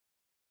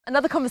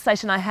Another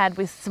conversation I had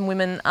with some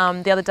women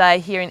the other day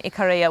here in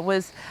Ikaria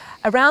was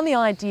around the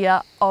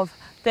idea of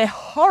their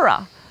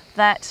horror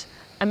that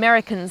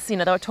Americans, they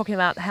were talking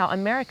about how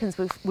Americans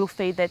will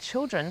feed their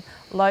children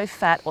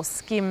low-fat or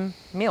skim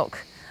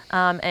milk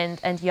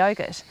and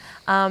yogurt.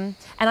 And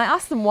I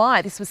asked them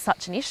why this was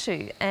such an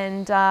issue,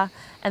 and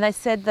they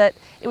said that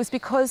it was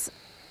because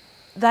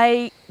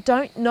they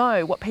don't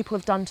know what people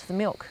have done to the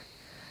milk.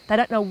 They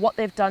don't know what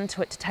they've done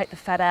to it to take the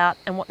fat out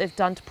and what they've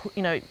done to put,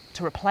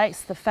 to replace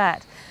the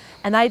fat.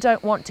 And they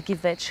don't want to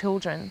give their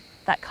children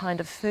that kind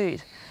of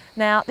food.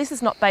 Now, this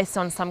is not based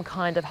on some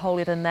kind of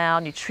holier than thou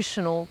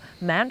nutritional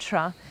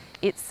mantra.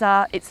 It's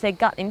their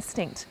gut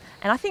instinct.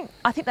 And I think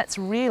that's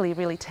really,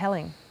 really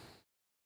telling.